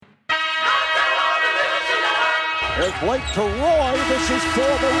There's Blake to Roy. This is for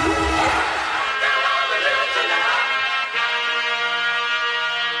the win.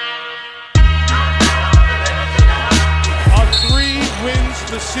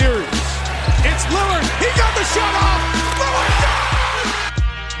 Wins the series. It's Lillard. He got the shot off. Lillard!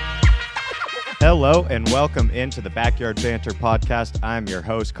 Hello and welcome into the Backyard Banter podcast. I'm your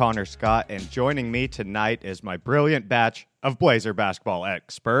host, Connor Scott, and joining me tonight is my brilliant batch of Blazer basketball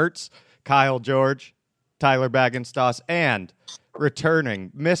experts, Kyle George, Tyler Baggenstoss, and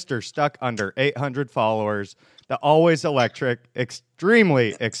returning Mr. Stuck Under 800 followers, the always electric,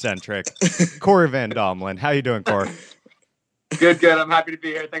 extremely eccentric, Corey VanDomelen. How you doing, Corey? Good. I'm happy to be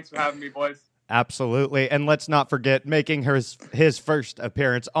here. Thanks for having me, boys. Absolutely. And let's not forget making his first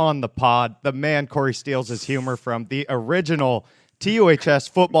appearance on the pod, the man Corey steals his humor from, the original TUHS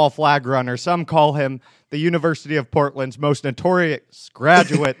football flag runner. Some call him the University of Portland's most notorious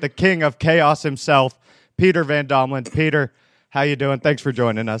graduate, the king of chaos himself, Peter VanDomelen. Peter, how you doing? Thanks for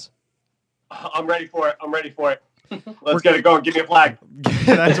joining us. I'm ready for it. Let's get it going. Give me a flag.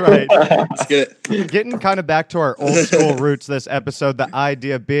 That's right. Let's get it. Getting kind of back to our old school roots this episode, the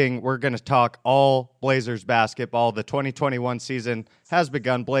idea being we're going to talk all Blazers basketball. The 2021 season has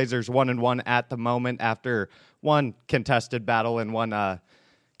begun. Blazers 1-1 at the moment after one contested battle and one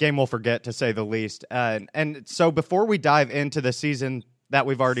game we'll forget, to say the least. And so before we dive into the season that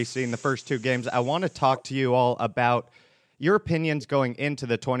we've already seen, the first two games, I want to talk to you all about your opinions going into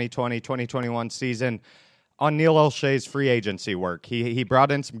the 2020-2021 season on Neil Olshey's free agency work. He brought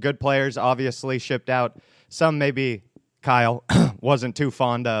in some good players, obviously shipped out some maybe Kyle wasn't too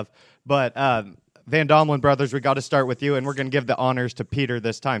fond of. But VanDomelen brothers, we got to start with you, and we're going to give the honors to Peter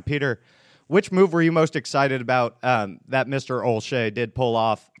this time. Peter, which move were you most excited about that Mr. Olshey did pull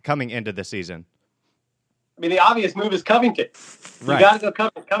off coming into the season? I mean, the obvious move is Covington. Right. You got to go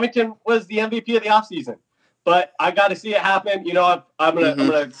Covington. Covington was the MVP of the offseason. But I got to see it happen. You know, I'm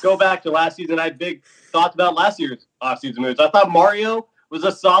gonna go back to last season. I had big thoughts about last year's offseason moves. I thought Mario was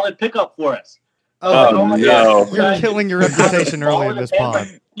a solid pickup for us. Oh my no! God. You're killing your reputation early in this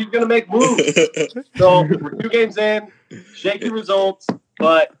pod. He's gonna make moves. So we're 2 games in, shaky results,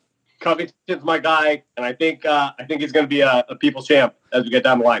 but Covington's my guy, and I think he's gonna be a people's champ as we get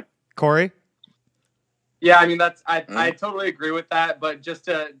down the line. Corey? Yeah, I mean I totally agree with that, but just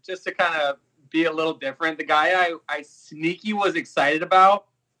to kind of be a little different, the guy I sneaky was excited about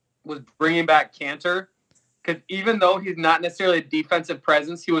was bringing back Cantor, because even though he's not necessarily a defensive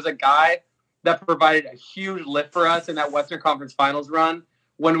presence, he was a guy that provided a huge lift for us in that Western Conference Finals run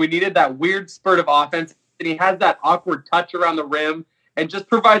when we needed that weird spurt of offense, and he has that awkward touch around the rim and just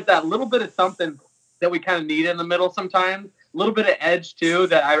provides that little bit of something that we kind of need in the middle sometimes, a little bit of edge too,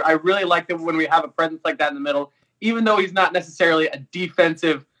 that I really like that when we have a presence like that in the middle, even though he's not necessarily a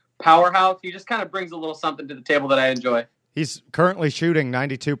defensive powerhouse, he just kind of brings a little something to the table that I enjoy. He's currently shooting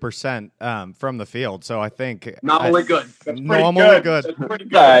 92% from the field, so I think Normally good. Normally good. That's pretty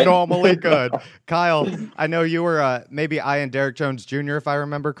good. Normally good. Kyle, I know you were maybe eyeing Derek Jones Jr., if I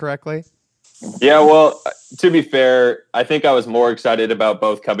remember correctly. Yeah, well, to be fair, I think I was more excited about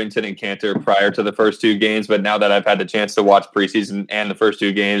both Covington and Cantor prior to the first 2 games, but now that I've had the chance to watch preseason and the first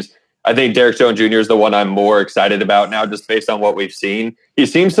 2 games, I think Derek Jones Jr. is the one I'm more excited about now, just based on what we've seen. He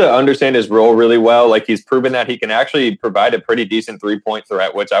seems to understand his role really well. Like, he's proven that he can actually provide a pretty decent 3-point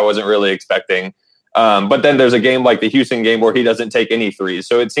threat, which I wasn't really expecting. But then there's a game like the Houston game where he doesn't take any threes.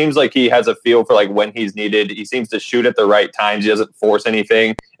 So it seems like he has a feel for like when he's needed. He seems to shoot at the right times. He doesn't force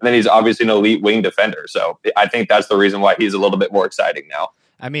anything. And then he's obviously an elite wing defender. So I think that's the reason why he's a little bit more exciting now.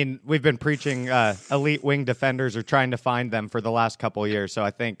 I mean, we've been preaching elite wing defenders or trying to find them for the last couple of years, so I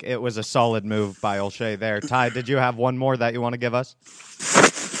think it was a solid move by Olshey there. Ty, did you have one more that you want to give us?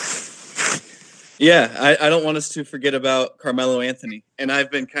 Yeah, I don't want us to forget about Carmelo Anthony, and I've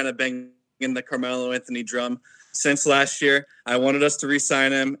been kind of banging the Carmelo Anthony drum since last year. I wanted us to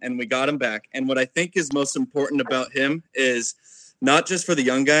re-sign him, and we got him back. And what I think is most important about him is not just for the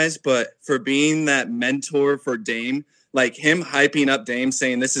young guys, but for being that mentor for Dame. Like, him hyping up Dame,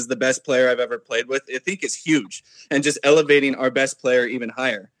 saying this is the best player I've ever played with, I think is huge, and just elevating our best player even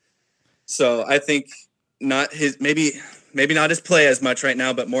higher. So I think not his maybe not his play as much right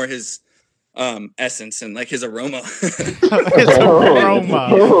now, but more his essence and like his aroma. His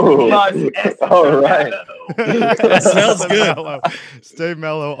aroma. All right. It smells good. Mellow. Stay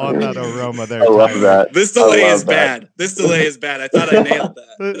mellow on that aroma there. I love Tyler. that. This delay is bad. This delay is bad. I thought I nailed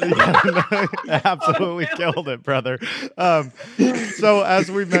that. Absolutely killed it, brother. So as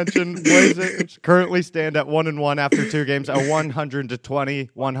we mentioned, Blazers currently stand at 1-1 after 2 games, a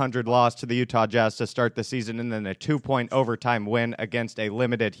 120-100 loss to the Utah Jazz to start the season, and then a 2-point overtime win against a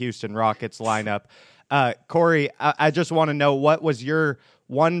limited Houston Rockets lineup. Corey, I just want to know, what was your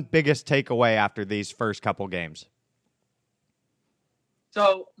one biggest takeaway after these first couple games?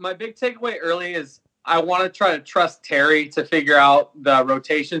 So my big takeaway early is I want to try to trust Terry to figure out the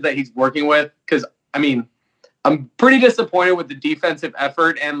rotations that he's working with. Because, I mean, I'm pretty disappointed with the defensive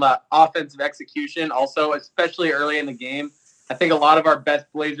effort and the offensive execution also, especially early in the game. I think a lot of our best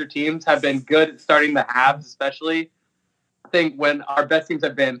Blazer teams have been good at starting the halves, especially. I think when our best teams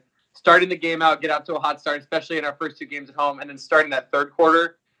have been starting the game out, get out to a hot start, especially in our first two games at home, and then starting that third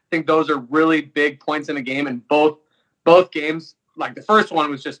quarter. I think those are really big points in the game, and both games, like the first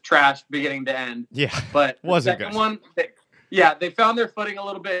one was just trash beginning to end. Yeah, but the wasn't second good. one, they found their footing a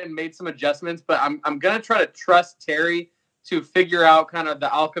little bit and made some adjustments. But I'm gonna try to trust Terry to figure out kind of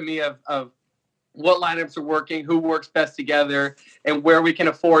the alchemy of what lineups are working, who works best together, and where we can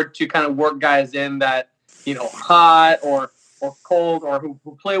afford to kind of work guys in that, you know, hot or cold, or who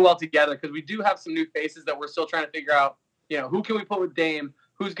play well together. Because we do have some new faces that we're still trying to figure out, you know, who can we put with Dame,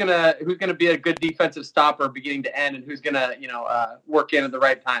 who's gonna be a good defensive stopper beginning to end, and who's gonna, you know, work in at the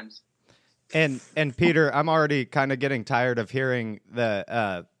right times. And Peter, I'm already kind of getting tired of hearing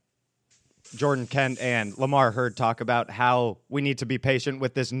the Jordan Kent and Lamar Hurd talk about how we need to be patient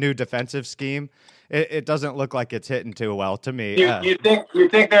with this new defensive scheme. It doesn't look like it's hitting too well to me. You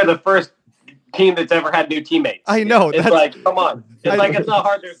think they're the first team that's ever had new teammates? I know. It's like, come on. It's not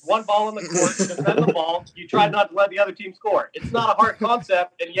hard. There's one ball on the court. Defend the ball. You try not to let the other team score. It's not a hard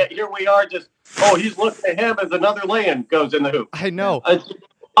concept, and yet here we are just, he's looking at him as another lay-in goes in the hoop. I know.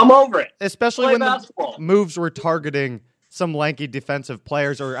 I'm over it. Especially Play when basketball. the moves were targeting some lanky defensive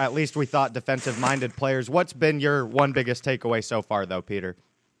players, or at least we thought defensive-minded players. What's been your one biggest takeaway so far, though, Peter?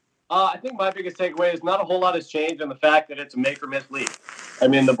 I think my biggest takeaway is not a whole lot has changed in the fact that it's a make-or-miss league. I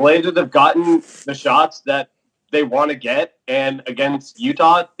mean, the Blazers have gotten the shots that they want to get, and against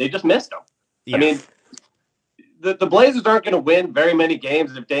Utah, they just missed them. Yeah. I mean, the Blazers aren't going to win very many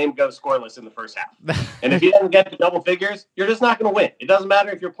games if Dame goes scoreless in the first half. And if he doesn't get to double figures, you're just not going to win. It doesn't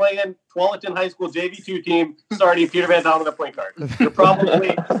matter if you're playing Tualatin High School JV2 team starting Peter VanDomelen the point guard. You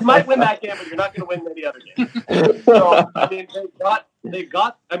might win that game, but you're not going to win many other games. So, I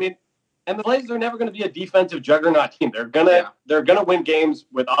mean, and the Blazers are never going to be a defensive juggernaut team. They're gonna win games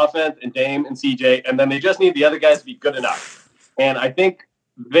with offense and Dame and CJ, and then they just need the other guys to be good enough. And I think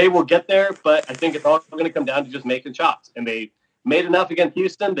they will get there, but I think it's all going to come down to just making shots. And they made enough against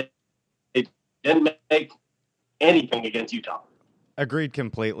Houston. They didn't make anything against Utah. Agreed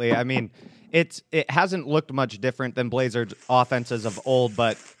completely. I mean, it hasn't looked much different than Blazers offenses of old,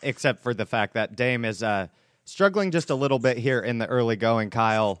 but except for the fact that Dame is struggling just a little bit here in the early going.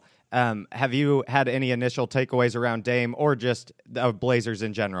 Kyle, have you had any initial takeaways around Dame or just the Blazers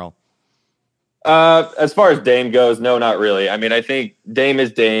in general? As far as Dame goes, no, not really. I mean, I think Dame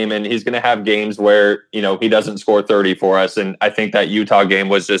is Dame, and he's going to have games where, you know, he doesn't score 30 for us. And I think that Utah game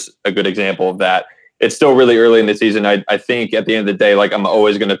was just a good example of that. It's still really early in the season. I think at the end of the day, like, I'm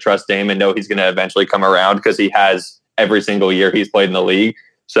always going to trust Dame and know he's going to eventually come around because he has every single year he's played in the league.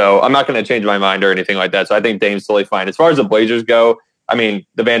 So I'm not going to change my mind or anything like that. So I think Dame's totally fine. As far as the Blazers go, I mean,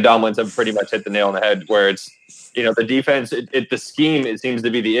 the VanDomelens have pretty much hit the nail on the head where it's, you know, the defense, the scheme, it seems to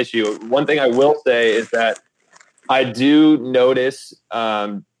be the issue. One thing I will say is that I do notice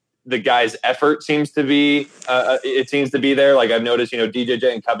the guys' effort seems to be there. Like, I've noticed, you know,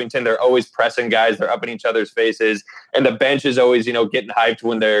 DJJ and Covington, they're always pressing guys. They're up in each other's faces. And the bench is always, you know, getting hyped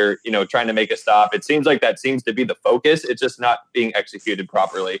when they're, you know, trying to make a stop. It seems like that seems to be the focus. It's just not being executed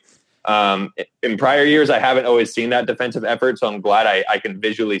properly. In prior years, I haven't always seen that defensive effort, so I'm glad I can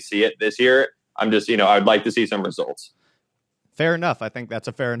visually see it this year. I'm just, you know, I'd like to see some results. Fair enough. I think that's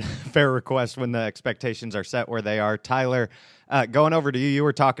a fair request when the expectations are set where they are. Tyler, going over to you, you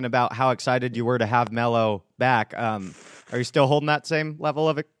were talking about how excited you were to have Melo back. Are you still holding that same level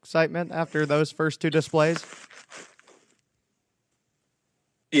of excitement after those first two displays?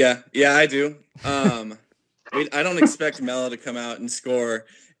 Yeah, I do. I don't expect Melo to come out and score.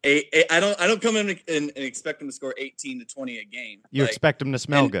 I don't come in and expect him to score 18 to 20 a game. You expect him to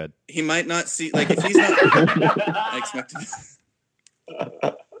smell good. He might not see, like, if he's not. I expect him.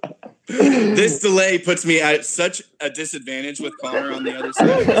 This delay puts me at such a disadvantage with Connor on the other side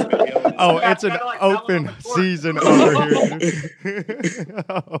of this video. Oh, it's an open season over here.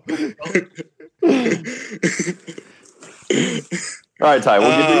 All right, Ty,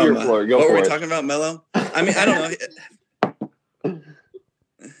 we'll give you your floor. Go for it. What were we talking about, Melo? I mean, I don't know.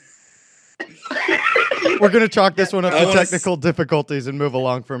 We're going to chalk this one up to technical difficulties and move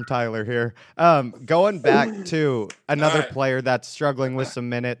along from Tyler here. Going back to another player that's struggling with some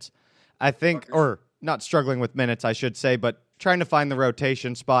minutes, I think, or not struggling with minutes, I should say, but trying to find the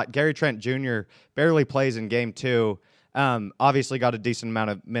rotation spot. Gary Trent Jr. barely plays in game 2. Obviously got a decent amount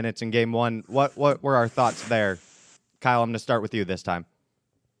of minutes in game 1. What were our thoughts there? Kyle, I'm going to start with you this time.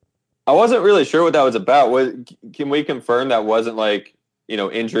 I wasn't really sure what that was about. Can we confirm that wasn't like,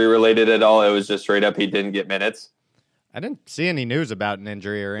 injury related at all? It was just straight up he didn't get minutes. I didn't see any news about an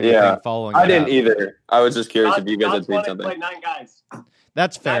injury or anything following. I didn't either. I was just curious if you guys had seen something. Play 9 guys.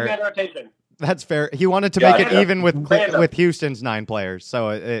 That's fair. 9-man rotation. That's fair. He wanted to make it even with Houston's 9 players,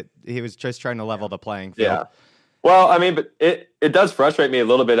 so he was just trying to level the playing field. Yeah. Well, I mean, but it does frustrate me a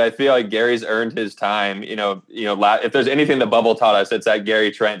little bit. I feel like Gary's earned his time. If there's anything the bubble taught us, it's that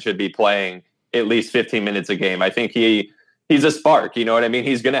Gary Trent should be playing at least 15 minutes a game. I think he's a spark. You know what I mean?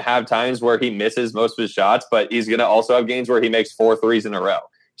 He's going to have times where he misses most of his shots, but he's going to also have games where he makes 4 threes in a row.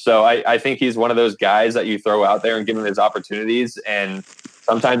 So I think he's one of those guys that you throw out there and give him his opportunities, and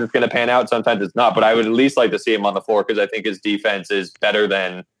sometimes it's going to pan out, sometimes it's not. But I would at least like to see him on the floor because I think his defense is better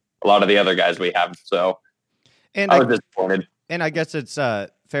than a lot of the other guys we have. So I was disappointed. And I guess it's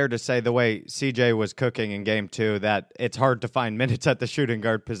fair to say the way CJ was cooking in game 2 that it's hard to find minutes at the shooting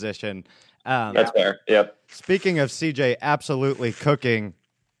guard position. That's fair. Yep. Speaking of CJ absolutely cooking,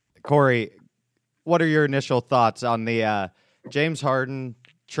 Corey, what are your initial thoughts on the James Harden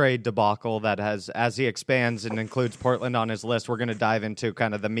trade debacle that has, as he expands and includes Portland on his list? We're going to dive into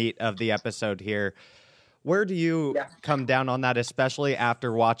kind of the meat of the episode here. Where do you come down on that, especially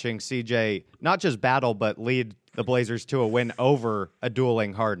after watching CJ not just battle, but lead the Blazers to a win over a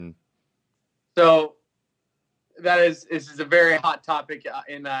dueling Harden? So this is a very hot topic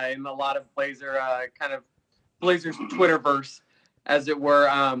in a lot of Blazers Twitterverse, as it were.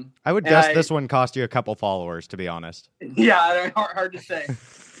 I would guess this one cost you a couple followers, to be honest. Yeah, hard to say.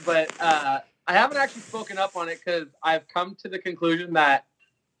 But I haven't actually spoken up on it because I've come to the conclusion that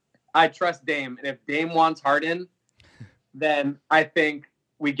I trust Dame. And if Dame wants Harden, then I think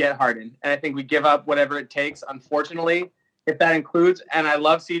we get Harden. And I think we give up whatever it takes, unfortunately, if that includes. And I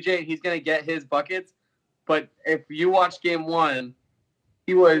love CJ. He's going to get his buckets. But if you watch game 1,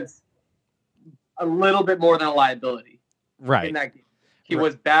 he was a little bit more than a liability. Right. In that game. He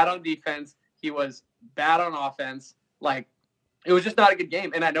was bad on defense. He was bad on offense. Like, it was just not a good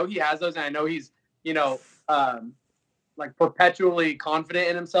game. And I know he has those, and I know he's, perpetually confident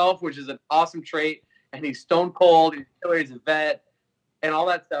in himself, which is an awesome trait. And he's stone cold. He's killer. He's a vet and all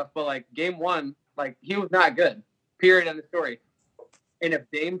that stuff. But, game 1, he was not good. Period. End of story. And if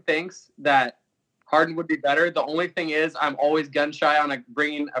Dame thinks that Harden would be better, the only thing is I'm always gun shy on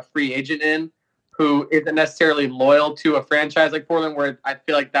bringing a free agent in who isn't necessarily loyal to a franchise like Portland, where I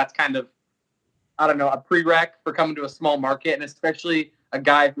feel like that's kind of, a prereq for coming to a small market, and especially a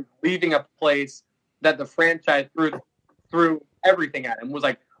guy who's leaving a place that the franchise threw everything at him. Was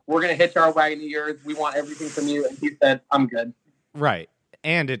like, we're going to hitch our wagon to yours. We want everything from you. And he said, I'm good. Right.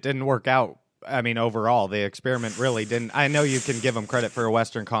 And it didn't work out. I mean, overall, the experiment really didn't. I know you can give him credit for a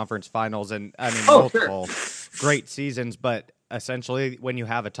Western Conference Finals and, multiple great seasons, but essentially when you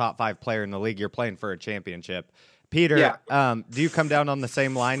have a top 5 player in the league, you're playing for a championship. Peter, do you come down on the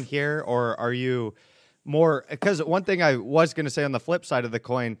same line here, or are you more – because one thing I was going to say on the flip side of the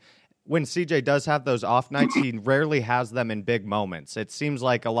coin, when CJ does have those off nights, he rarely has them in big moments. It seems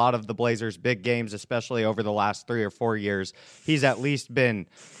like a lot of the Blazers' big games, especially over the last 3 or 4 years, he's at least been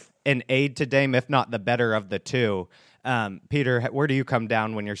an aid to Dame, if not the better of the two. Peter, where do you come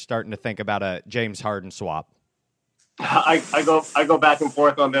down when you're starting to think about a James Harden swap? I go back and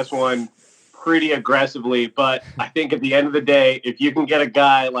forth on this one pretty aggressively, but I think at the end of the day, if you can get a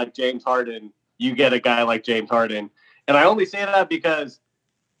guy like James Harden, you get a guy like James Harden. And I only say that because,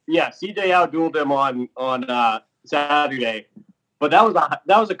 CJ outdueled him on Saturday, but that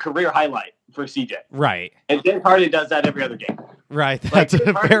was a career highlight for CJ. Right. And James Harden does that every other game. Right. That's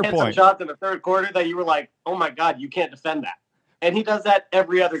a fair point. Some shots in the third quarter that you were like, oh my God, you can't defend that. And he does that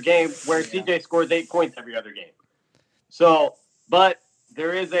every other game, where CJ scores 8 points every other game. So, but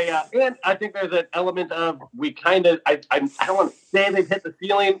there is and I think there's an element of I don't want to say they've hit the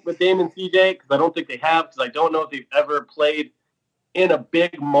ceiling with Dame and CJ, because I don't think they have, because I don't know if they've ever played in a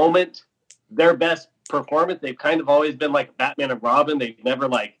big moment their best performance. They've kind of always been like Batman and Robin. They've never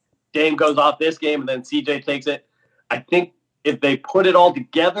Dame goes off this game and then CJ takes it. I think if they put it all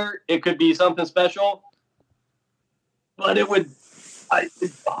together, it could be something special. But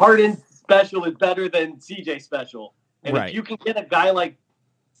Harden special is better than CJ special. And if you can get a guy like,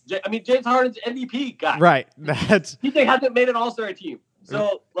 James Harden's MVP guy. Right. CJ hasn't made an all-star team.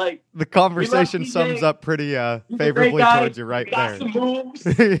 So, the conversation sums up pretty favorably towards you right there. Some moves.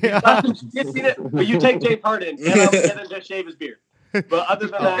 But you take James Harden and I'm going to just shave his beard. But other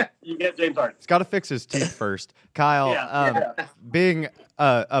than that, you get James Harden. He's got to fix his teeth first. Kyle, being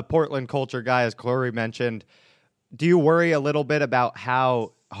a Portland culture guy, as Corey mentioned, do you worry a little bit about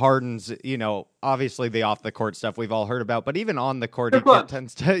how Harden's, obviously the off the court stuff we've all heard about, but even on the court, he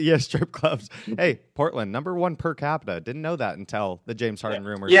tends to, strip clubs. Hey, Portland, number 1 per capita. Didn't know that until the James Harden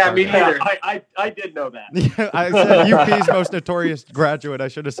rumors. Yeah, started. me neither. I did know that. Yeah, I said UP's most notorious graduate. I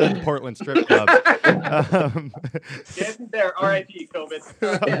should have said Portland strip club. Getting there. R.I.P.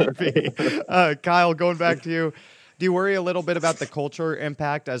 COVID. Kyle, going back to you. Do you worry a little bit about the culture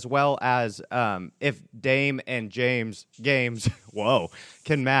impact as well as if Dame and James games,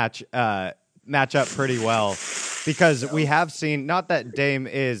 can match up pretty well? Because we have seen, not that Dame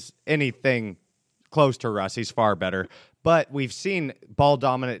is anything close to Russ, he's far better, but we've seen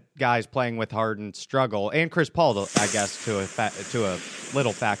ball-dominant guys playing with Harden struggle, and Chris Paul, I guess, to a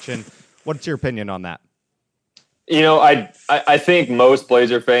little faction. What's your opinion on that? I think most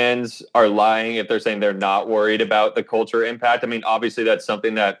Blazer fans are lying if they're saying they're not worried about the culture impact. I mean, obviously that's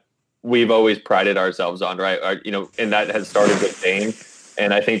something that we've always prided ourselves on, right? And that has started with Dame.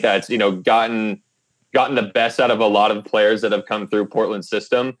 And I think that's, gotten the best out of a lot of players that have come through Portland's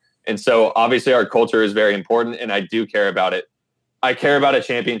system. And so obviously our culture is very important and I do care about it. I care about a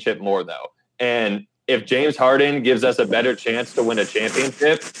championship more though. And if James Harden gives us a better chance to win a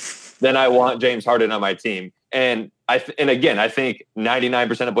championship, then I want James Harden on my team. And I think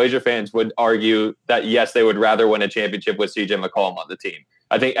 99% of Blazer fans would argue that, yes, they would rather win a championship with CJ McCollum on the team.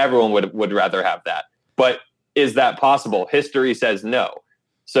 I think everyone would rather have that. But is that possible? History says no.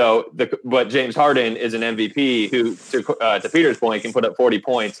 But James Harden is an MVP who, to Peter's point, can put up 40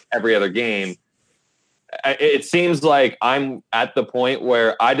 points every other game. It seems like I'm at the point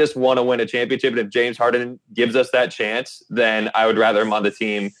where I just want to win a championship. And if James Harden gives us that chance, then I would rather him on the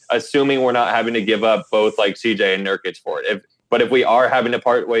team, assuming we're not having to give up both like CJ and Nurkic for it. But if we are having to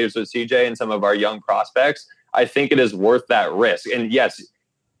part ways with CJ and some of our young prospects, I think it is worth that risk. And yes,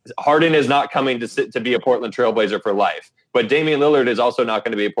 Harden is not coming to be a Portland Trailblazer for life, but Damian Lillard is also not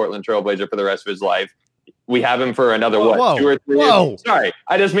going to be a Portland Trailblazer for the rest of his life. We have him for another 2 or 3 years. Sorry,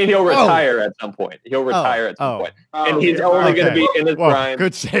 I just mean he'll retire at some point. He'll retire at some point, and he's only going to be in his prime.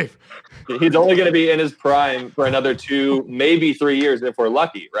 Good save. He's only going to be in his prime for another 2, maybe 3 years if we're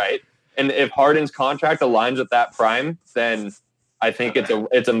lucky, right? And if Harden's contract aligns with that prime, then I think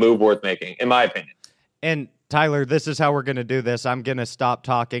it's a move worth making, in my opinion. And Tyler, this is how we're going to do this. I'm going to stop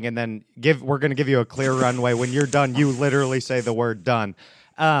talking, and then we're going to give you a clear runway. When you're done, you literally say the word done.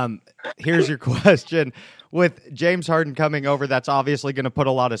 Here's your question. With James Harden coming over, that's obviously going to put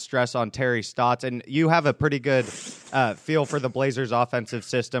a lot of stress on Terry Stotts, and you have a pretty good feel for the Blazers' offensive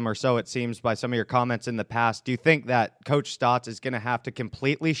system, or so it seems by some of your comments in the past. Do you think that Coach Stotts is going to have to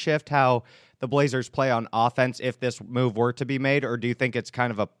completely shift how the Blazers play on offense if this move were to be made, or do you think it's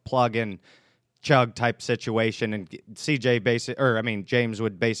kind of a plug-in chug type situation, and James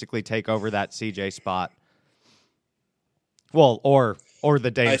would basically take over that CJ spot? Well, or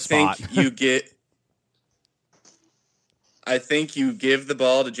the Dame spot. I think you give the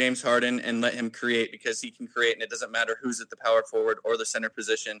ball to James Harden and let him create, because he can create, and it doesn't matter who's at the power forward or the center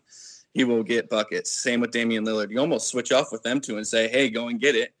position. He will get buckets. Same with Damian Lillard. You almost switch off with them two and say, hey, go and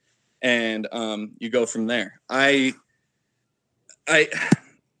get it. And you go from there. I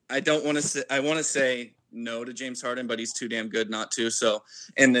don't want to say, I want to say no to James Harden, but he's too damn good not to. So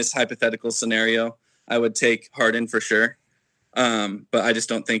in this hypothetical scenario, I would take Harden for sure. But I just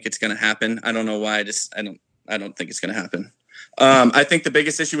don't think it's going to happen. I don't know why. I don't think it's going to happen. I think the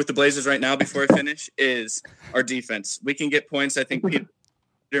biggest issue with the Blazers right now, before I finish, is our defense. We can get points. I think Peter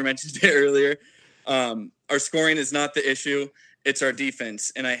mentioned it earlier. Our scoring is not the issue. It's our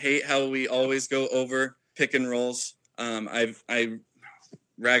defense. And I hate how we always go over pick and rolls. I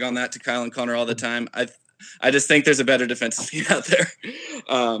rag on that to Kyle and Connor all the time. I just think there's a better defensive team out there.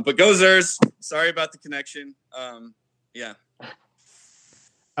 But go Zers. Sorry about the connection. Yeah.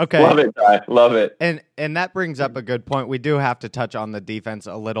 Okay. Love it, Ty. Love it. And that brings up a good point. We do have to touch on the defense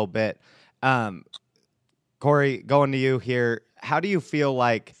a little bit. Corey, going to you here. How do you feel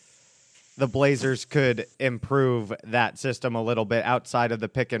like the Blazers could improve that system a little bit outside of the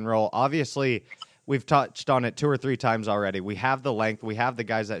pick and roll? Obviously, we've touched on it 2 or 3 times already. We have the length. We have the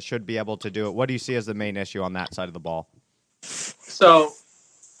guys that should be able to do it. What do you see as the main issue on that side of the ball? So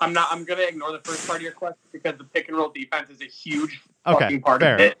I'm going to ignore the first part of your question, because the pick and roll defense is a huge fucking part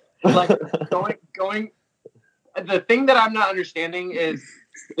fair. of it. Like going. The thing that I'm not understanding is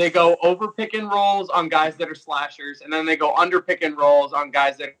they go over pick and rolls on guys that are slashers, and then they go under pick and rolls on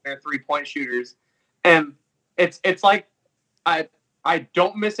guys that are 3-point shooters. And it's like I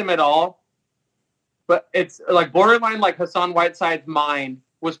don't miss him at all, but it's like borderline like Hassan Whiteside's mind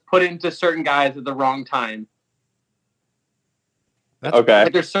was put into certain guys at the wrong time. Okay.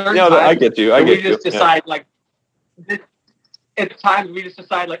 Like there's certain Yeah, times I get you. we just decide like it's times we just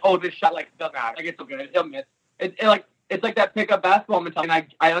decide like, oh, this shot like doesn't matter. Like it's okay, he'll miss. It's like that pickup basketball mentality. And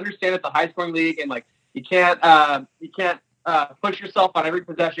I understand it's a high scoring league and like you can't push yourself on every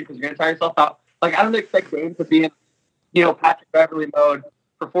possession because you're gonna tire yourself out. Like I don't expect games to be in Patrick Beverly mode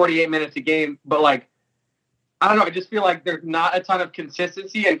for 48 minutes a game, but like I don't know. I just feel like there's not a ton of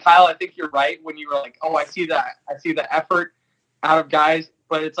consistency. And Kyle, I think you're right when you were like, oh, I see the effort out of guys,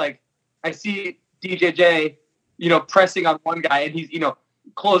 but it's like I see DJJ, pressing on one guy, and he's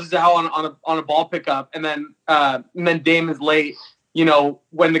closes out on a ball pickup, and then Dame is late,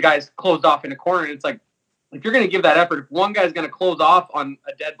 when the guy's closed off in a corner. And it's like if you're going to give that effort, if one guy's going to close off on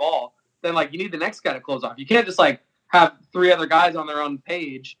a dead ball, then like you need the next guy to close off. You can't just like have three other guys on their own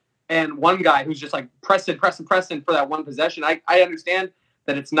page and one guy who's just like pressing for that one possession. I understand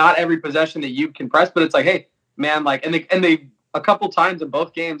that it's not every possession that you can press, but it's like, hey, man, like, and they a couple times in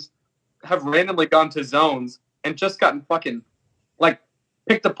both games have randomly gone to zones and just gotten fucking like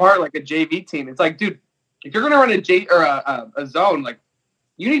picked apart like a JV team. It's like, dude, if you're gonna run a zone, like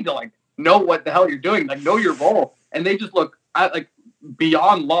you need to like know what the hell you're doing, like know your role. And they just look like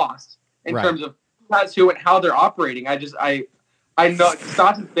beyond lost in terms of who has who and how they're operating. I know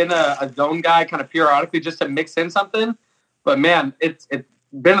Stotts has been a zone guy kind of periodically just to mix in something, but man, it's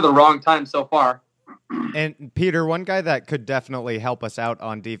been at the wrong time so far. And Peter, one guy that could definitely help us out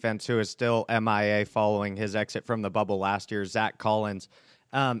on defense who is still MIA following his exit from the bubble last year, Zach Collins.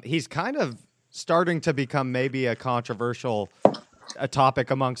 He's kind of starting to become maybe a controversial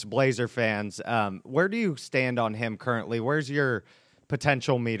topic amongst Blazer fans. Where do you stand on him currently? Where's your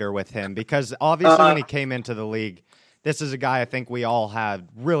potential meter with him? Because obviously when he came into the league, this is a guy I think we all had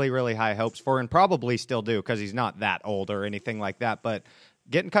really, really high hopes for and probably still do because he's not that old or anything like that. But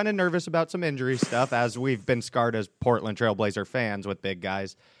getting kind of nervous about some injury stuff as we've been scarred as Portland Trailblazer fans with big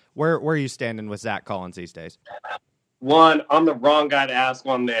guys. Where are you standing with Zach Collins these days? One, I'm the wrong guy to ask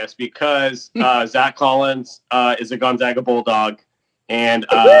on this because Zach Collins is a Gonzaga Bulldog. And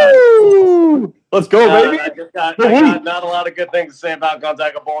let's go, baby. I got not a lot of good things to say about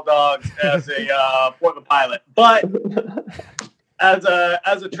Gonzaga Bulldogs as a Portland Pilot. But as a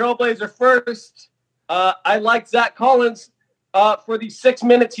Trailblazer first, I like Zach Collins for the 6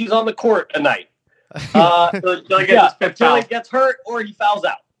 minutes he's on the court a night. Until he gets hurt or he fouls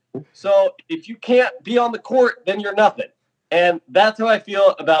out. So if you can't be on the court, then you're nothing. And that's how I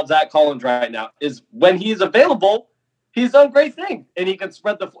feel about Zach Collins right now, is when he's available, he's done great things. And he can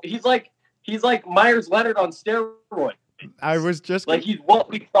spread the – he's like Myers Leonard on steroids. I was just – like he's what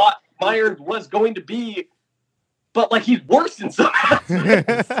we thought Myers was going to be, but like he's worse in some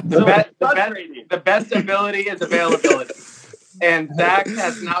aspects. The best ability is availability. And Zach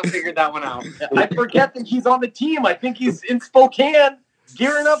has not figured that one out. I forget that he's on the team. I think he's in Spokane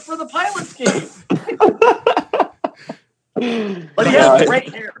gearing up for the Pilots game. But he has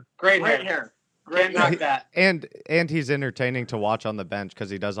great hair. Great hair. Great knock that. And he's entertaining to watch on the bench because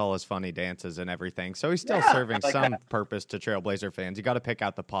he does all his funny dances and everything. So he's still serving some purpose to Trailblazer fans. You got to pick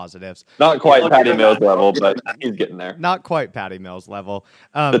out the positives. Not quite Patty Mills level, but he's getting there. Not quite Patty Mills level.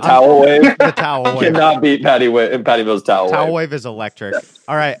 The towel wave. The towel wave cannot beat Patty Mills' towel wave. Towel wave is electric.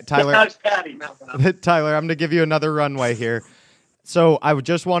 All right, Tyler. Tyler, I'm going to give you another runway here. So I would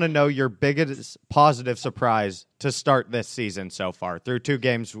just want to know your biggest positive surprise to start this season so far through 2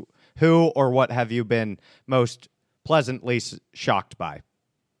 games. Who or what have you been most pleasantly shocked by?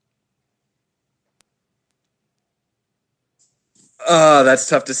 That's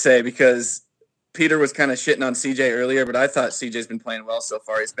tough to say because Peter was kind of shitting on CJ earlier, but I thought CJ's been playing well so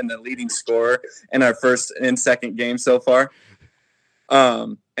far. He's been the leading scorer in our first and second game so far.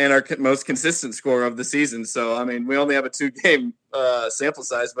 And our most consistent scorer of the season. So, I mean, we only have a 2-game sample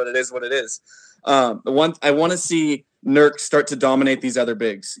size, but it is what it is. I want to see Nurk start to dominate these other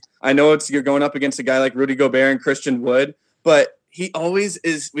bigs. I know you're going up against a guy like Rudy Gobert and Christian Wood, but he always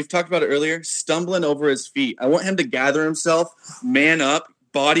is, we've talked about it earlier, stumbling over his feet. I want him to gather himself, man up,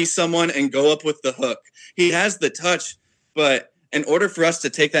 body someone, and go up with the hook. He has the touch, but in order for us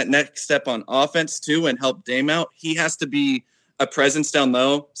to take that next step on offense too and help Dame out, he has to be a presence down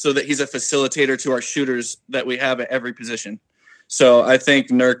low so that he's a facilitator to our shooters that we have at every position. So I think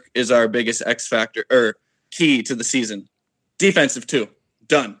Nurk is our biggest X factor or key to the season. Defensive too.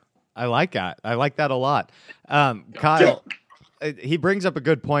 Done. I like that. I like that a lot. Kyle, he brings up a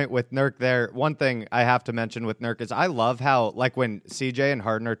good point with Nurk there. One thing I have to mention with Nurk is I love how, like, when CJ and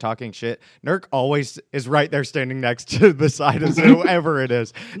Harden are talking shit, Nurk always is right there standing next to the side of whoever it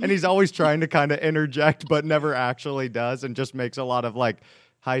is. And he's always trying to kind of interject, but never actually does, and just makes a lot of, like,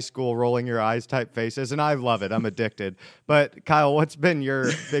 high school rolling your eyes type faces. And I love it. I'm addicted. But, Kyle, what's been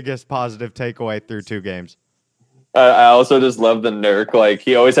your biggest positive takeaway through 2 games? I also just love the Nurk. Like,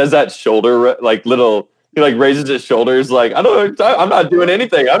 he always has that shoulder, like, little... He like raises his shoulders, like I'm not doing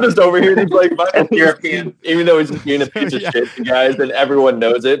anything. I'm just over here, just like European. Even though he's just being a piece of shit to guys, and everyone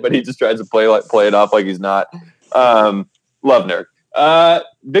knows it, but he just tries to play it off like he's not. Love Nurk.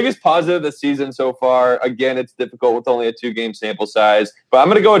 Biggest positive this season so far. Again, it's difficult with only a 2-game sample size, but I'm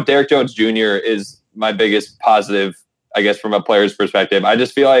gonna go with Derek Jones Jr. is my biggest positive, I guess, from a player's perspective. I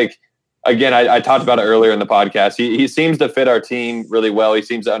just feel like, again, I talked about it earlier in the podcast. He seems to fit our team really well. He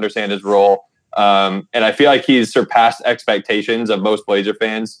seems to understand his role. And I feel like he's surpassed expectations of most Blazer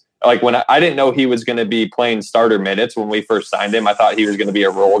fans. Like, when I didn't know he was going to be playing starter minutes when we first signed him, I thought he was going to be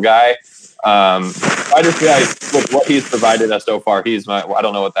a role guy. I just feel like with what he's provided us so far, I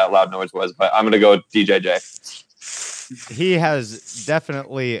don't know what that loud noise was, but I'm going to go with DJJ. He has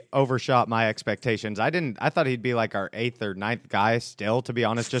definitely overshot my expectations. I thought he'd be like our 8th or 9th guy still, to be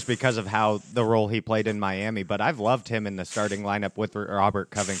honest, just because of how the role he played in Miami. But I've loved him in the starting lineup with Robert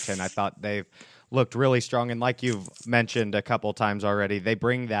Covington. I thought they've looked really strong. And like you've mentioned a couple times already, they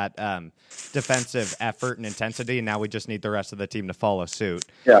bring that defensive effort and intensity. And now we just need the rest of the team to follow suit.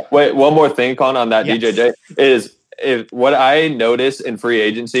 Yeah. Wait, one more thing, Con, on that DJJ is what I notice in free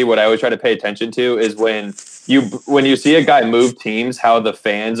agency, what I always try to pay attention to is when you see a guy move teams, how the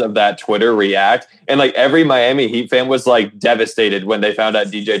fans of that Twitter react. And like every Miami Heat fan was like devastated when they found out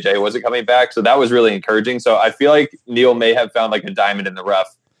DJJ wasn't coming back. So that was really encouraging. So I feel like Neil may have found like a diamond in the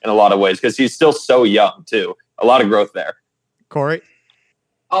rough in a lot of ways because he's still so young too. A lot of growth there. Corey?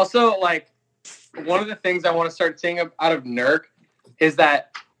 Also, like, one of the things I want to start seeing out of Nurk is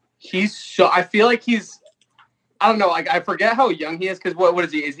that I feel like he's, I don't know, like, I forget how young he is because what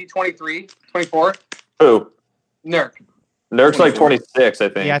is he? Is he 23, 24? Who? Nurk. Nurk's like 26, I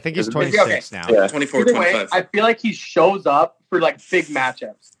think. Yeah, I think he's 26 now. Yeah. 24, Either 25. way, I feel like he shows up for, like, big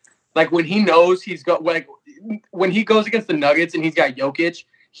matchups. Like, when he knows when he goes against the Nuggets and he's got Jokic,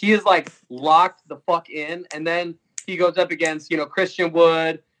 he is, like, locked the fuck in. And then he goes up against, Christian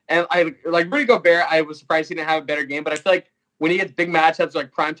Wood. And Rudy Gobert, I was surprised he didn't have a better game. But I feel like when he gets big matchups,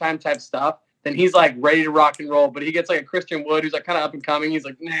 like primetime type stuff, then he's, like, ready to rock and roll. But he gets, like, a Christian Wood who's, like, kind of up and coming. He's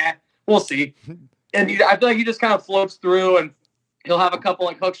like, nah, we'll see. And I feel like he just kind of floats through, and he'll have a couple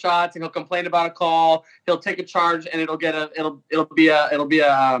like hook shots, and he'll complain about a call. He'll take a charge, and it'll be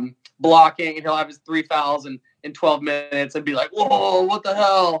a blocking, and he'll have his 3 fouls in 12 minutes, and be like, whoa, what the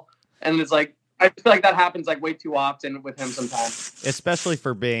hell? And it's like, I feel like that happens like way too often with him sometimes. Especially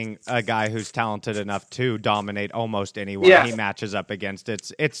for being a guy who's talented enough to dominate almost anyone he matches up against.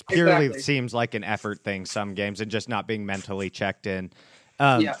 It's purely seems like an effort thing some games and just not being mentally checked in.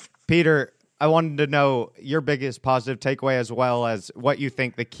 Peter, I wanted to know your biggest positive takeaway as well as what you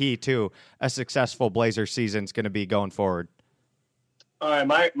think the key to a successful Blazer season is going to be going forward. All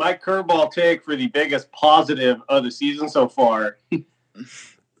right, my curveball take for the biggest positive of the season so far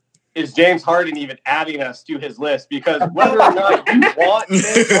is James Harden even adding us to his list, because whether or not you want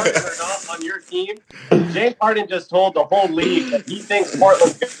James Harden or not on your team, James Harden just told the whole league that he thinks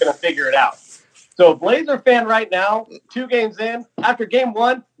Portland's going to figure it out. So, Blazer fan right now, 2 games in, after game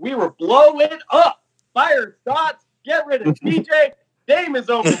 1, we were blowing up. Fire shots, get rid of DJ. Dame is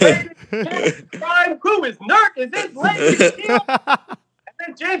overrated. Prime, who is Nurk? Is this lazy deal? And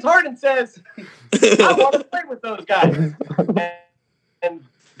then James Harden says, I want to play with those guys. And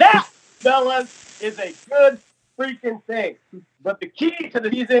that, fellas, is a good freaking thing. But the key to the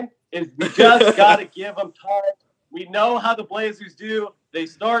season is we just got to give them time. We know how the Blazers do. They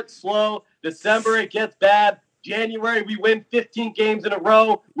start slow. December, it gets bad. January, we win 15 games in a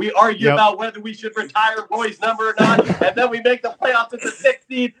row. We argue about whether we should retire Roy's number or not. And then we make the playoffs as the 6th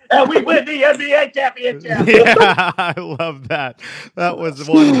seed, and we win the NBA championship. Yeah, I love that. That was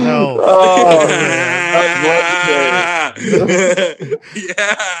one hell. Oh, man.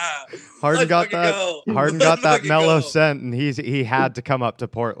 Yeah. Harden got that. Harden got that mellow scent, and he had to come up to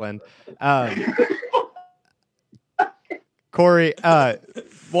Portland. Corey,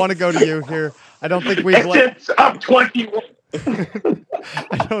 want to go to you here. I don't think we've I'm 21.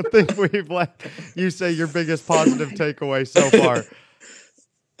 I don't think we've let you say your biggest positive takeaway so far.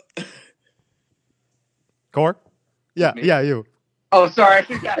 Core? Yeah, you. Oh, sorry.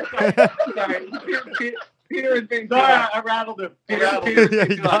 Sorry. Peter is being Sorry, I rattled him. Yeah,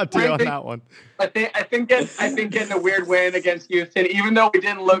 he got you on that one. I think getting a weird win against Houston, even though we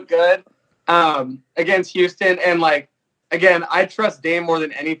didn't look good against Houston, and like again, I trust Dame more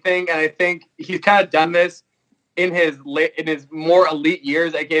than anything, and I think he's kind of done this in his more elite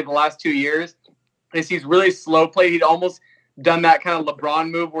years, aka the last 2 years. Is he's really slow play. He'd almost done that kind of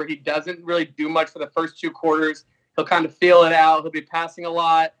LeBron move where he doesn't really do much for the first 2 quarters. He'll kind of feel it out. He'll be passing a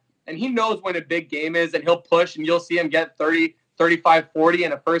lot. And he knows when a big game is, and he'll push, and you'll see him get 30, 35, 40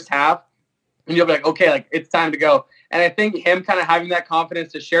 in the first half. And you'll be like, okay, like it's time to go. And I think him kind of having that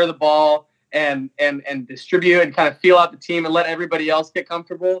confidence to share the ball and distribute and kind of feel out the team and let everybody else get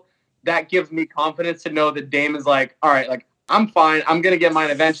comfortable, that gives me confidence to know that Dame is like, all right, like I'm fine. I'm going to get mine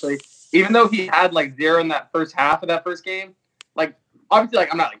eventually. Even though he had like 0 in that first half of that first game, like obviously like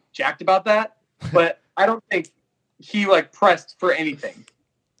I'm not like jacked about that, but I don't think he like pressed for anything.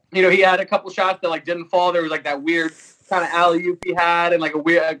 You know, he had a couple shots that like didn't fall. There was like that weird kind of alley-oop he had and like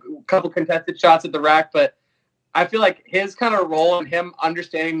a couple contested shots at the rack. But I feel like his kind of role and him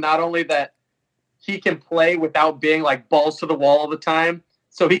understanding not only that he can play without being like balls to the wall all the time,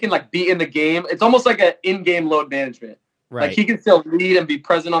 so he can like be in the game. It's almost like an in-game load management. Right. Like he can still lead and be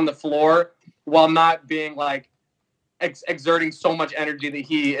present on the floor while not being like exerting so much energy that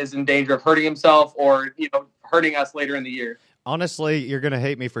he is in danger of hurting himself or, you know, hurting us later in the year. Honestly, you're going to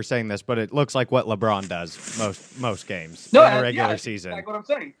hate me for saying this, but it looks like what LeBron does most games in the regular season. Like what I'm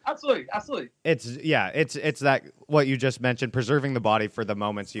saying. Absolutely. It's that what you just mentioned, preserving the body for the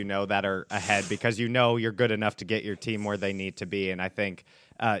moments you know that are ahead because you know you're good enough to get your team where they need to be. And I think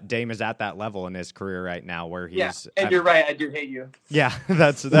Dame is at that level in his career right now where he's... Yeah, and you're right. I do hate you. Yeah,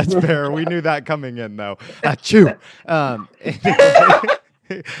 that's fair. We knew that coming in, though. Achoo.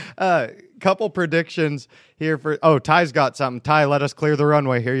 Couple predictions here for... Oh, Ty's got something. Ty, let us clear the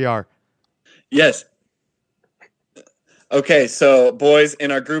runway. Here you are. Yes. Okay, so boys,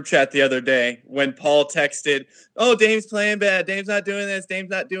 in our group chat the other day, when Paul texted, "Oh, Dame's playing bad. Dame's not doing this. Dame's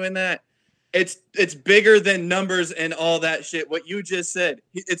not doing that." It's bigger than numbers and all that shit. What you just said,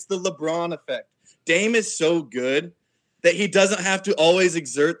 it's the LeBron effect. Dame is so good that he doesn't have to always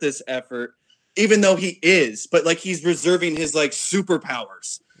exert this effort, even though he is. But like he's reserving his like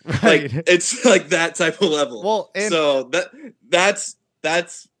superpowers. Right. Like it's like that type of level. Well, so that's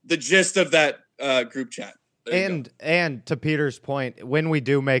the gist of that group chat. And to Peter's point, when we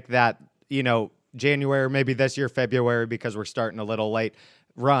do make that, you know, January, maybe this year, February, because we're starting a little late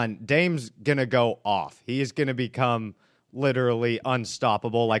run, Dame's going to go off. He is going to become literally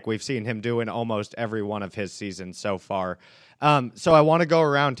unstoppable like we've seen him do in almost every one of his seasons so far. So I want to go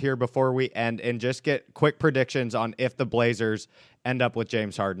around here before we end and just get quick predictions on if the Blazers end up with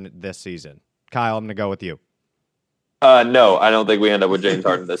James Harden this season. Kyle, I'm going to go with you. No, I don't think we end up with James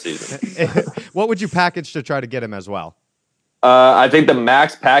Harden this season. What would you package to try to get him as well? I think the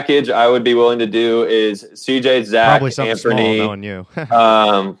max package I would be willing to do is CJ, Zach, probably something Anthony. Small, knowing you.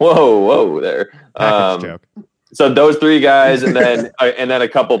 Whoa there. Package joke. So those 3 guys, and then a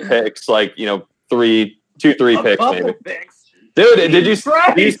couple picks, like 3 picks maybe. Dude, did you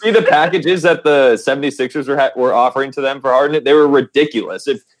see the packages that the 76ers were offering to them for Harden? They were ridiculous.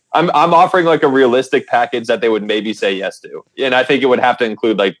 If I'm offering like a realistic package that they would maybe say yes to, and I think it would have to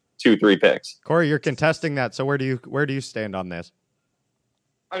include like 2-3 picks. Corey, you're contesting that, so where do you stand on this?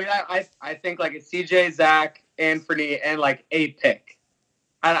 I mean, I think like a CJ, Zach, Anthony, and like a pick.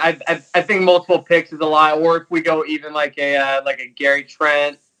 I think multiple picks is a lot. Or if we go even like a Gary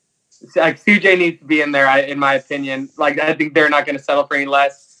Trent, like CJ needs to be in there. In my opinion, like I think they're not going to settle for any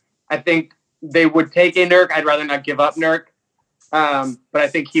less. I think they would take a Nurk. I'd rather not give up Nurk, but I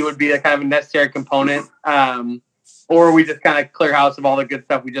think he would be a kind of a necessary component. Or we just kind of clear house of all the good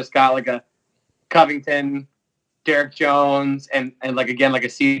stuff we just got, like a Covington, Derek Jones, and like again like a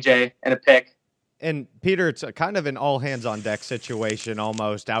CJ and a pick. And Peter, it's a kind of an all-hands-on-deck situation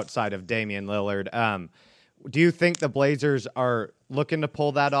almost outside of Damian Lillard. Do you think the Blazers are looking to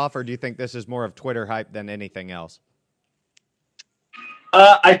pull that off, or do you think this is more of Twitter hype than anything else?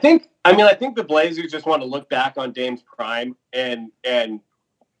 I think the Blazers just want to look back on Dame's prime and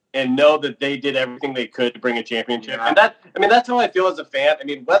know that they did everything they could to bring a championship. And that's how I feel as a fan. I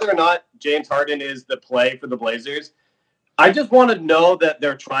mean, whether or not James Harden is the play for the Blazers, I just want to know that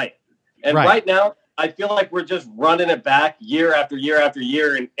they're trying. And right now, I feel like we're just running it back year after year after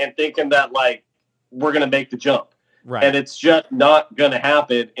year and thinking that, like, we're going to make the jump. Right. And it's just not going to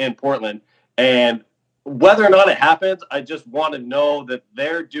happen in Portland. And whether or not it happens, I just want to know that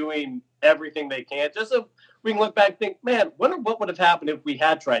they're doing everything they can. Just so we can look back and think, man, wonder what would have happened if we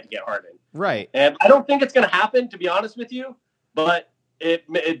had tried to get Harden. Right. And I don't think it's going to happen, to be honest with you. But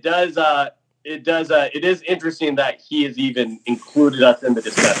it does it does. It is interesting that he has even included us in the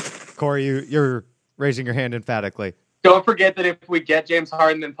discussion. Corey, you're raising your hand emphatically. Don't forget that if we get James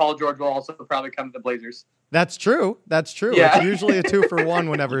Harden, then Paul George will also probably come to the Blazers. That's true. Yeah. It's usually a 2-for-1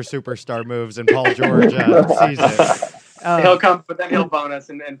 whenever a superstar moves, and Paul George sees it. He'll come, but then he'll bonus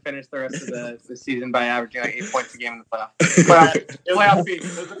and finish the rest of the season by averaging like 8 points a game in the playoff. Playoff P. It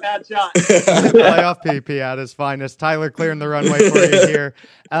was a bad shot. Playoff PP at his finest. Tyler, clearing the runway for you here.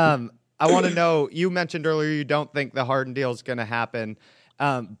 I want to know, you mentioned earlier you don't think the Harden deal is going to happen,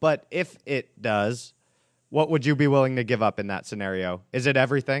 but if it does, what would you be willing to give up in that scenario? Is it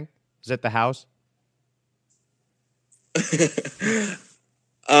everything? Is it the house?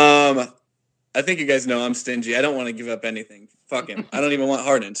 I think you guys know I'm stingy. I don't want to give up anything. Fuck him. I don't even want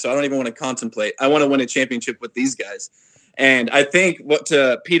Harden, so I don't even want to contemplate. I want to win a championship with these guys. And I think what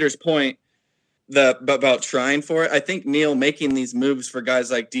to Peter's point about trying for it, I think Neil making these moves for guys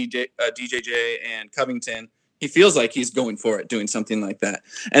like DJJ and Covington, he feels like he's going for it, doing something like that.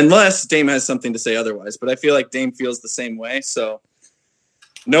 Unless Dame has something to say otherwise. But I feel like Dame feels the same way. So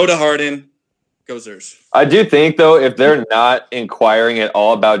no to Harden. Go Zers. I do think, though, if they're not inquiring at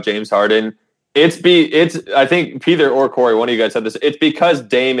all about James Harden, it's I think Peter or Corey, one of you guys said this, it's because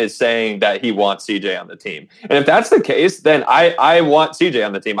Dame is saying that he wants CJ on the team. And if that's the case, then I want CJ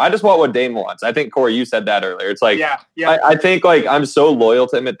on the team. I just want what Dame wants. I think, Corey, you said that earlier. It's like, yeah. I think, like, I'm so loyal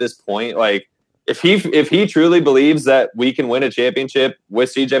to him at this point. Like, if he truly believes that we can win a championship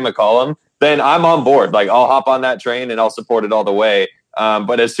with CJ McCollum, then I'm on board. Like, I'll hop on that train and I'll support it all the way.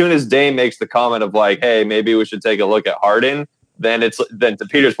 But as soon as Dame makes the comment of like, hey, maybe we should take a look at Harden, then to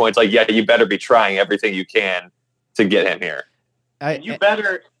Peter's point, it's like, yeah, you better be trying everything you can to get him here. And you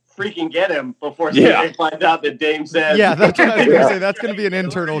better freaking get him before CJ finds out that Dame said. Yeah, that's what I was going to say. That's going to be an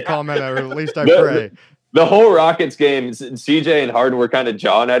internal comment, or at least I pray. The whole Rockets game, CJ and Harden were kind of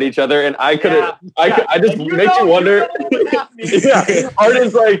jawing at each other, and I just makes you wonder.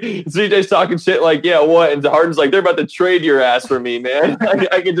 Harden's like, CJ's talking shit like, yeah, what? And Harden's like, they're about to trade your ass for me, man.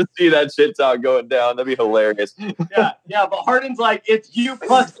 I can just see that shit talk going down. That'd be hilarious. Yeah, but Harden's like, it's you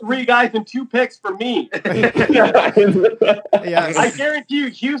plus 3 guys and 2 picks for me. Yeah, I guarantee you,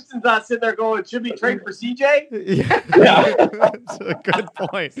 Houston's not sitting there going, should we trade for CJ? Yeah. That's a good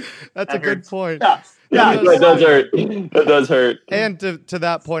point. That's a good point. Yeah, That does hurt. And to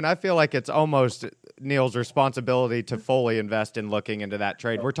that point, I feel like it's almost Neil's responsibility to fully invest in looking into that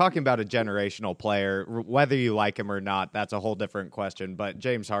trade. We're talking about a generational player. Whether you like him or not, that's a whole different question. But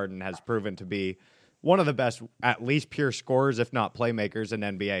James Harden has proven to be one of the best, at least pure scorers, if not playmakers in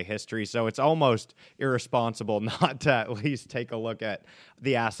NBA history. So it's almost irresponsible not to at least take a look at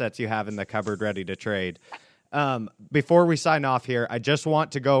the assets you have in the cupboard ready to trade. Before we sign off here, I just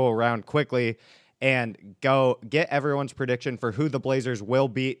want to go around quickly and go get everyone's prediction for who the Blazers will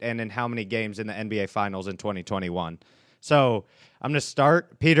beat and in how many games in the NBA Finals in 2021. So I'm going to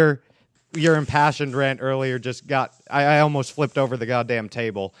start. Peter, your impassioned rant earlier just I almost flipped over the goddamn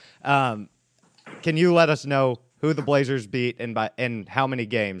table. Can you let us know who the Blazers beat and how many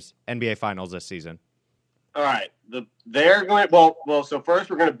games NBA Finals this season? All right. They're going to, so first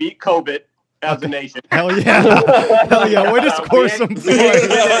we're going to beat COVID as a nation. Hell yeah. Hell yeah. Way to score some points.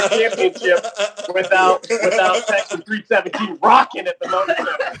 Championship without Section 317 rocking at the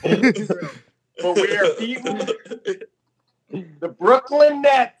moment. But we are beating the Brooklyn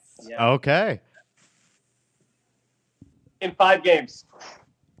Nets. Okay. In 5 games.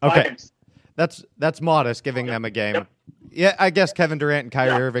 Okay. 5 games. That's modest, giving them a game. Yep. Yeah, I guess Kevin Durant and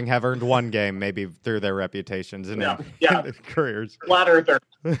Kyrie Irving have earned 1 game, maybe through their reputations and in their careers. Flat earther.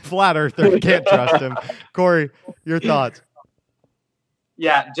 Flat earther. Can't trust him. Corey, your thoughts?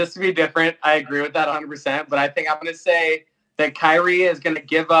 Yeah, just to be different, I agree with that 100%. But I think I'm going to say that Kyrie is going to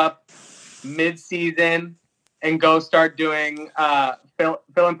give up mid-season and go start doing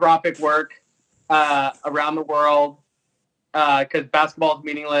philanthropic work around the world. Because basketball is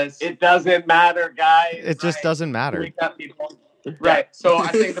meaningless. It doesn't matter, guys. It just doesn't matter. Right. So I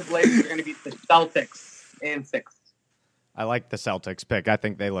think the Blazers are going to beat the Celtics in 6. I like the Celtics pick. I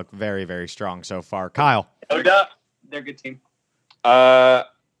think they look very, very strong so far. Kyle. No doubt. They're a good team.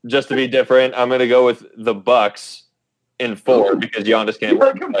 Just to be different, I'm going to go with the Bucks in 4 because Giannis can't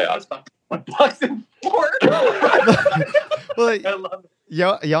win the playoffs. Bucks in 4? Well, I love it.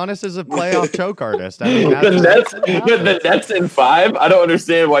 Giannis is a playoff choke artist. I mean, the Nets in 5? I don't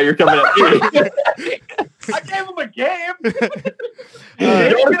understand why you're coming at me. I gave him a game.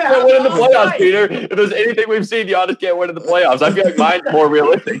 Giannis can't win in the playoffs, Peter. If there's anything we've seen, Giannis can't win in the playoffs. I feel like mine's more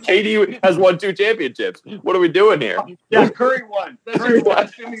realistic. KD has won 2 championships. What are we doing here? Yeah, Curry won.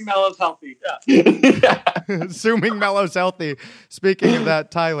 Assuming Melo's healthy. Assuming Melo's healthy. Speaking of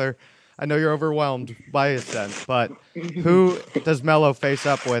that, Tyler, I know you're overwhelmed by his sense, but who does Melo face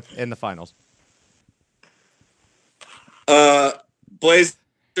up with in the finals? Blazers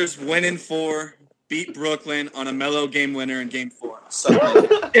win in 4, beat Brooklyn on a Melo game winner in Game 4. So,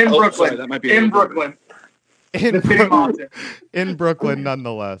 In Brooklyn. Sorry, that might be in Brooklyn. In Brooklyn,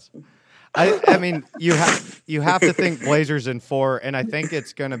 nonetheless. I mean, you have to think Blazers in 4, and I think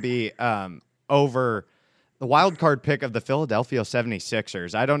it's going to be over the wild card pick of the Philadelphia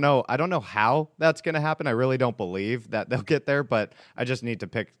 76ers. I don't know how that's going to happen. I really don't believe that they'll get there, but I just need to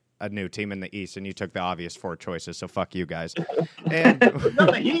pick a new team in the East, and you took the obvious 4 choices, so fuck you guys. And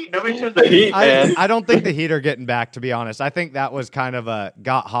The Heat. Nobody chose The Heat, man. I don't think the Heat are getting back, to be honest. I think that was kind of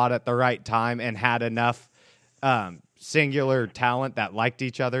got hot at the right time and had enough singular talent that liked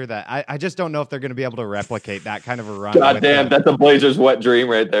each other that I just don't know if they're going to be able to replicate that kind of a run. God damn, that's a Blazers wet dream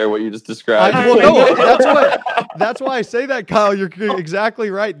right there, what you just described. That's why I say that, Kyle. You're exactly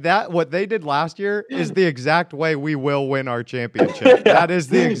right. That what they did last year is the exact way we will win our championship. That is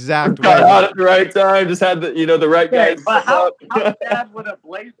the exact way. Got out at the right time, just had the right Okay, guys. but how bad would a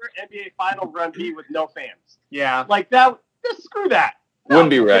Blazer NBA final run be with no fans? Yeah. Like that. Just screw that. Wouldn't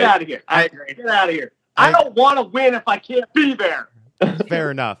be right. Get out of here. I agree. Get out of here. I don't want to win if I can't be there.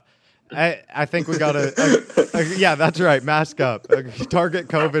 Fair enough. I think we got to, yeah, that's right. Mask up. Target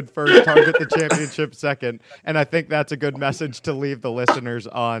COVID first, target the championship second. And I think that's a good message to leave the listeners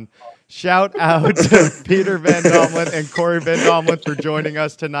on. Shout out to Peter VanDomelen and Corey VanDomelen for joining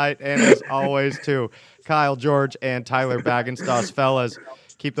us tonight. And as always, to Kyle George and Tyler Baggenstoss. Fellas,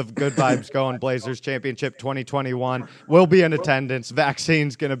 keep the good vibes going. Blazers Championship 2021. We'll be in attendance.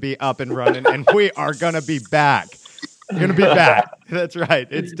 Vaccine's going to be up and running, and we are going to be back. Going to be back. That's right.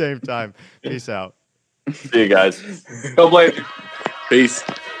 It's Dame time. Peace out. See you guys. Go Blazers. Peace.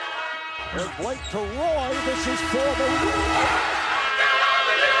 And Blake to Roy. This is for the win.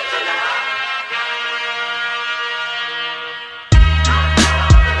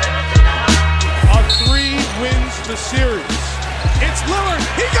 A 3 wins the series. It's Lillard.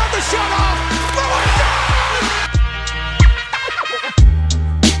 He got the shot off.